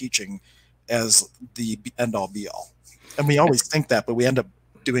learning or teaching as the end all be all. And we always think that, but we end up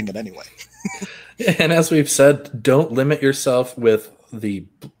doing it anyway. And as we've said, don't limit yourself with the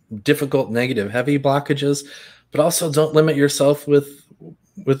difficult, negative, heavy blockages, but also don't limit yourself with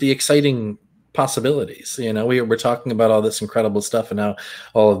the exciting possibilities. We're talking about all this incredible stuff, and how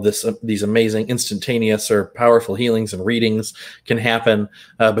all of these amazing instantaneous or powerful healings and readings can happen.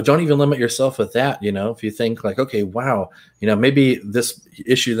 But don't even limit yourself with that. If you think like, okay, wow, maybe this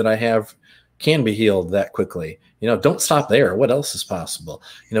issue that I have can be healed that quickly. Don't stop there. What else is possible?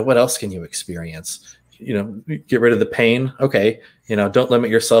 What else can you experience? Get rid of the pain. Okay. Don't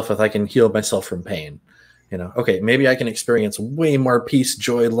limit yourself with, I can heal myself from pain. Okay, maybe I can experience way more peace,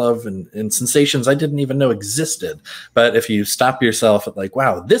 joy, love, and sensations I didn't even know existed. But if you stop yourself at like,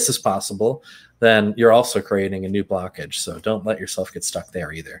 wow, this is possible, then you're also creating a new blockage. So don't let yourself get stuck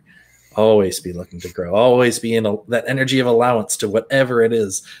there either. Always be looking to grow. Always be in that energy of allowance to whatever it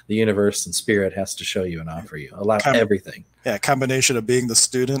is the universe and spirit has to show you and offer you. Allow everything. Yeah, combination of being the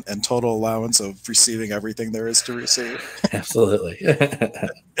student and total allowance of receiving everything there is to receive. Absolutely.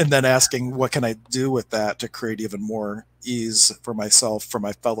 And then asking, what can I do with that to create even more ease for myself, for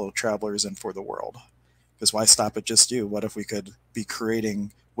my fellow travelers, and for the world? Because why stop at just you? What if we could be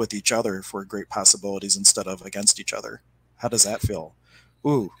creating with each other for great possibilities instead of against each other? How does that feel?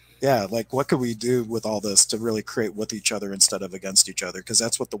 Ooh. Yeah, like what could we do with all this to really create with each other instead of against each other? Because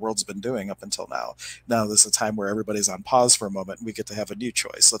that's what the world's been doing up until now. Now there's a time where everybody's on pause for a moment, and we get to have a new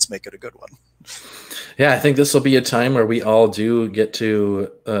choice. Let's make it a good one. Yeah, I think this will be a time where we all do get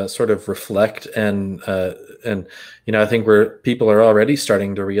to sort of reflect, and I think people are already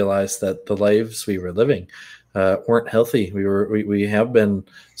starting to realize that the lives we were living weren't healthy. We have been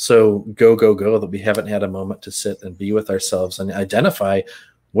so go that we haven't had a moment to sit and be with ourselves and identify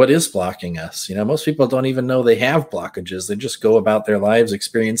what is blocking us. Most people don't even know they have blockages. They just go about their lives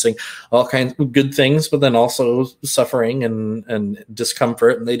experiencing all kinds of good things, but then also suffering and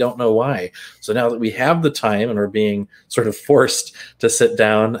discomfort, and they don't know why. So now that we have the time and we're being sort of forced to sit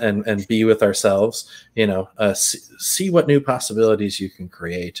down and be with ourselves, see what new possibilities you can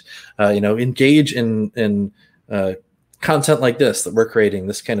create, engage in content like this that we're creating,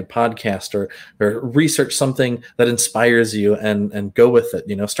 this kind of podcast, or research something that inspires you and go with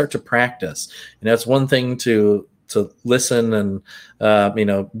it. Start to practice. It's one thing to listen and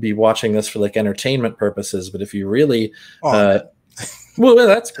be watching this for like entertainment purposes, but if you really well,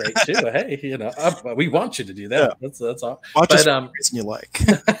 that's great too. Hey, we want you to do that. Yeah. That's all. Watch us for the reason you like.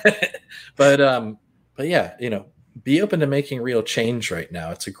 but yeah, be open to making real change right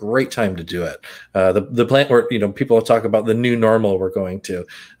now. It's a great time to do it. The plan where, people talk about the new normal we're going to,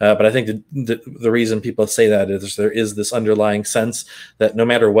 but I think the reason people say that is there is this underlying sense that no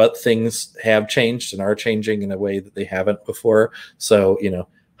matter what, things have changed and are changing in a way that they haven't before. So,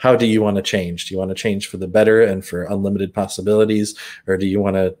 how do you want to change? Do you want to change for the better and for unlimited possibilities? Or do you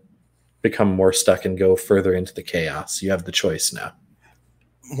want to become more stuck and go further into the chaos. You have the choice now.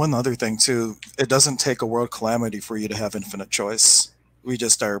 One other thing too, it doesn't take a world calamity for you to have infinite choice. We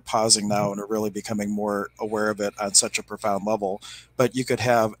just are pausing now and are really becoming more aware of it on such a profound level. But you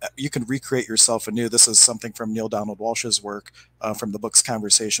can recreate yourself anew. This is something from Neil Donald Walsh's work, from the book's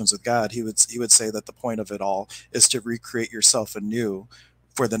Conversations with God. He would say that the point of it all is to recreate yourself anew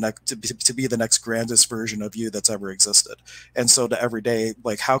for the next, to be the next grandest version of you that's ever existed. And so to every day,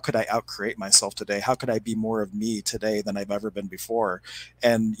 like, how could I outcreate myself today? How could I be more of me today than I've ever been before?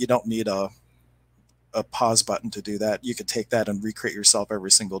 And you don't need a pause button to do that. You could take that and recreate yourself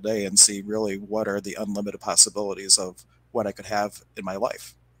every single day and see really what are the unlimited possibilities of what I could have in my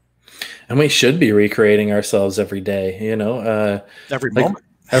life. And we should be recreating ourselves every day, every moment.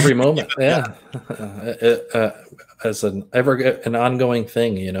 Every moment. Yeah. As an ongoing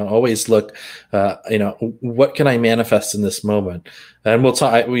thing, always look, what can I manifest in this moment? And we'll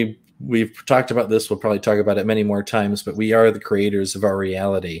talk, we've talked about this. We'll probably talk about it many more times, but we are the creators of our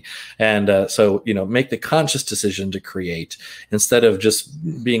reality. And so, make the conscious decision to create instead of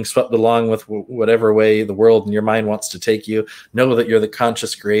just being swept along with whatever way the world and your mind wants to take you. Know that you're the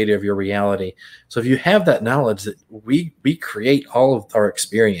conscious creator of your reality. So if you have that knowledge that we create all of our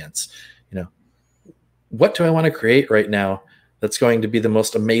experience, what do I want to create right now that's going to be the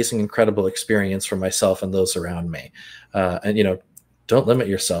most amazing, incredible experience for myself and those around me? And, don't limit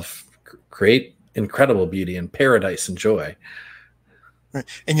yourself. Create incredible beauty and paradise and joy. Right.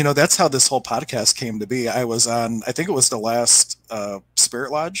 And, that's how this whole podcast came to be. I was on, I think it was the last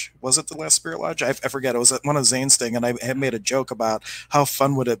Spirit Lodge. Was it the last Spirit Lodge? I forget. It was at one of Zane's thing. And I had made a joke about how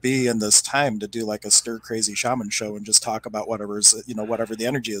fun would it be in this time to do like a Stir Crazy Shaman show and just talk about whatever the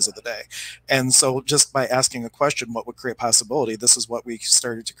energy is of the day. And so just by asking a question, what would create possibility? This is what we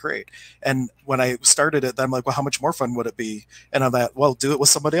started to create. And when I started it, I'm like, well, how much more fun would it be? And I'm like, well, do it with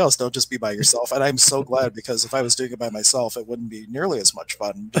somebody else. Don't just be by yourself. And I'm so glad, because if I was doing it by myself, it wouldn't be nearly as much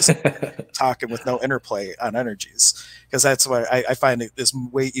fun just talking with no interplay on energies, because that's why I find it is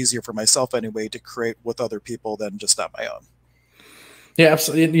way easier for myself anyway to create with other people than just on my own. Yeah,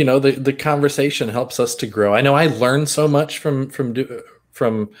 absolutely. The conversation helps us to grow. I know I learned so much from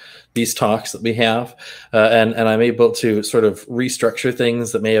these talks that we have, and I'm able to sort of restructure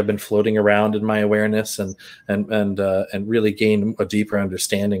things that may have been floating around in my awareness and really gain a deeper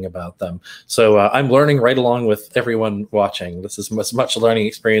understanding about them. So I'm learning right along with everyone watching. This is as much a learning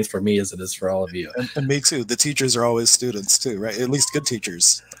experience for me as it is for all of you. And me too. The teachers are always students too, right? At least good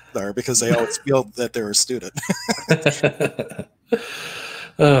teachers are, because they always feel that they're a student.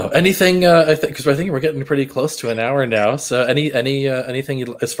 Oh, anything? Because I think we're getting pretty close to an hour now. So,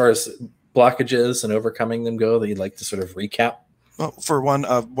 anything as far as blockages and overcoming them go that you'd like to sort of recap? Well, for one,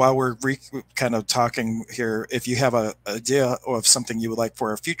 while we're kind of talking here, if you have an idea of something you would like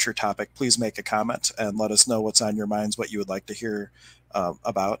for a future topic, please make a comment and let us know what's on your minds, what you would like to hear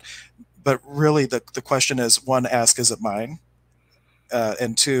about. But really, the question is, one, ask, is it mine?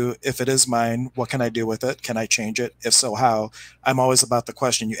 And two, if it is mine, what can I do with it? Can I change it? If so, how? I'm always about the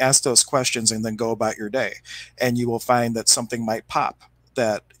question. You ask those questions and then go about your day, and you will find that something might pop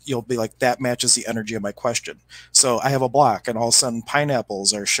that you'll be like, that matches the energy of my question. So I have a block, and all of a sudden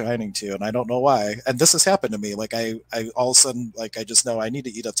pineapples are shining to you, and I don't know why. And this has happened to me. Like I all of a sudden, like, I just know I need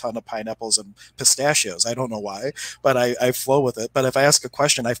to eat a ton of pineapples and pistachios. I don't know why, but I flow with it. But if I ask a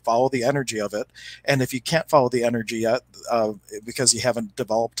question, I follow the energy of it. And if you can't follow the energy yet, because you haven't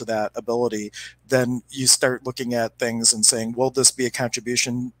developed that ability, then you start looking at things and saying, will this be a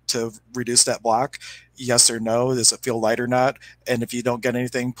contribution to reduce that block? Yes or no? Does it feel light or not? And if you don't get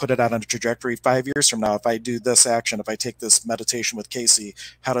anything, put it out on a trajectory 5 years from now. If I do this action, if I take this meditation with Casey,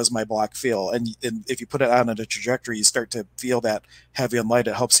 how does my block feel? And if you put it out on a trajectory, you start to feel that heavy and light.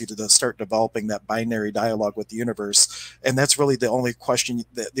 It helps you to start developing that binary dialogue with the universe. And that's really the only question,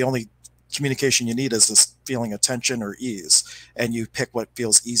 the only communication you need is this feeling of tension or ease, and you pick what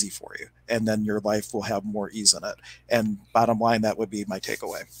feels easy for you, and then your life will have more ease in it. And bottom line, that would be my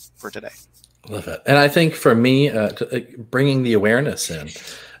takeaway for today. Love it. And I think for me, bringing the awareness in,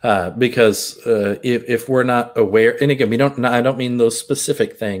 because if we're not aware, and again, I don't mean those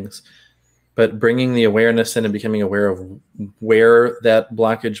specific things, but bringing the awareness in and becoming aware of where that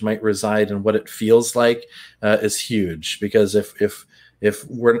blockage might reside and what it feels like is huge. Because if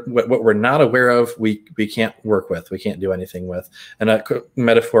what we're not aware of, we can't work with, we can't do anything with. And a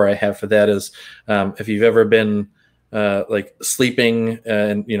metaphor I have for that is, if you've ever been like sleeping,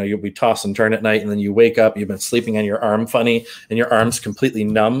 and you'll be toss and turn at night, and then you wake up, you've been sleeping on your arm funny, and your arm's completely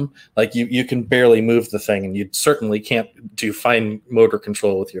numb, like you can barely move the thing, and you certainly can't do fine motor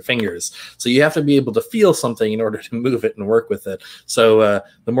control with your fingers. So you have to be able to feel something in order to move it and work with it. So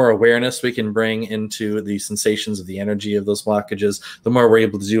the more awareness we can bring into the sensations of the energy of those blockages, the more we're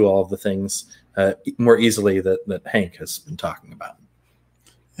able to do all of the things more easily that Hank has been talking about.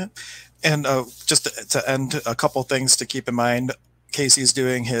 Yeah. And just to end, a couple things to keep in mind. Casey's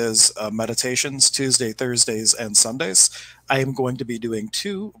doing his meditations Tuesday, Thursdays, and Sundays. I am going to be doing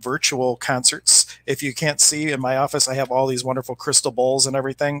 2 virtual concerts. If you can't see, in my office, I have all these wonderful crystal bowls and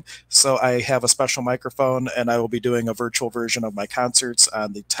everything. So I have a special microphone, and I will be doing a virtual version of my concerts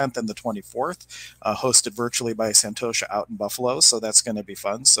on the 10th and the 24th, hosted virtually by Santosha out in Buffalo. So that's going to be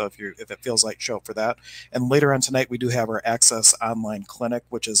fun. So if it feels like, show up for that. And later on tonight, we do have our Access Online Clinic,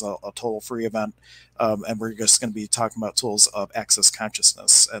 which is a total free event. And we're just going to be talking about tools of access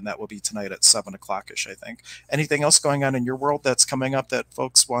consciousness, and that will be tonight at 7 o'clock-ish, I think. Anything else going on in your world that's coming up that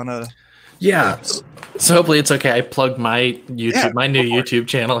folks want to? Yeah. So hopefully it's okay. I plugged my YouTube, my new YouTube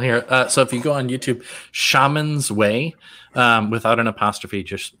channel here. So if you go on YouTube, Shaman's Way, without an apostrophe,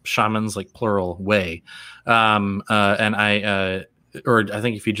 just Shaman's, like plural, way. And or I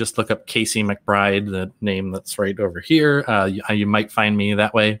think if you just look up Casey McBride, the name that's right over here, you might find me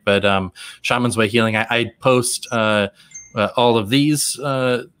that way. But Shaman's Way Healing, I post all of these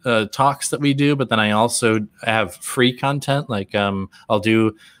talks that we do, but then I also have free content. Like I'll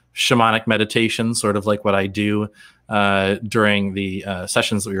do shamanic meditation, sort of like what I do during the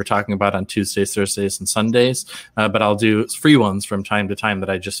sessions that we were talking about on Tuesdays, Thursdays, and Sundays. But I'll do free ones from time to time that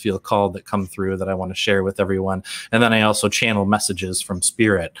I just feel called, that come through, that I want to share with everyone. And then I also channel messages from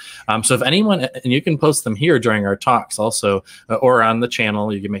spirit. So if anyone, and you can post them here during our talks also, or on the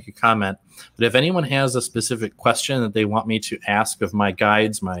channel, you can make a comment. But if anyone has a specific question that they want me to ask of my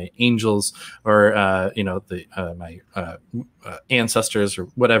guides, my angels, or my ancestors, or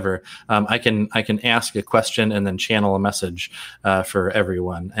whatever, I can ask a question and then channel a message for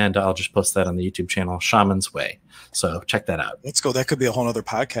everyone, and I'll just post that on the YouTube channel, Shaman's Way. So check that out. Let's go. That could be a whole other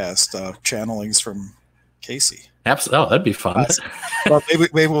podcast, channelings from Casey. Absolutely. Oh, that'd be fun. Well,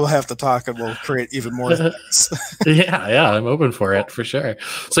 maybe we'll have to talk, and we'll create even more things. yeah, I'm open for it, for sure.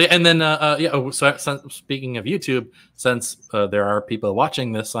 So, and then, so speaking of YouTube, since there are people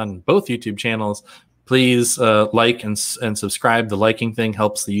watching this on both YouTube channels, please like and subscribe. The liking thing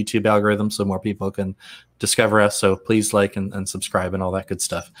helps the YouTube algorithm so more people can discover us. So please like and subscribe and all that good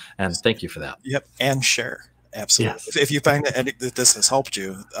stuff. And thank you for that. Yep. And share. Absolutely. Yes. If you find that this has helped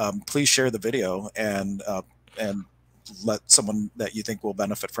you, please share the video and let someone that you think will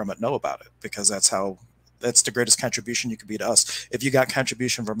benefit from it know about it, because that's the greatest contribution you could be to us. If you got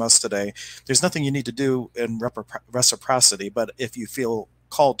contribution from us today, there's nothing you need to do in reciprocity, but if you feel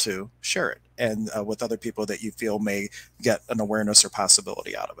called to, share it, and with other people that you feel may get an awareness or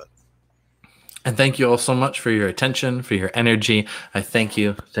possibility out of it. And thank you all so much for your attention, for your energy. I thank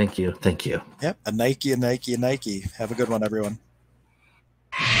you, thank you, thank you. Yep, a Nike, a Nike, a Nike. Have a good one, everyone.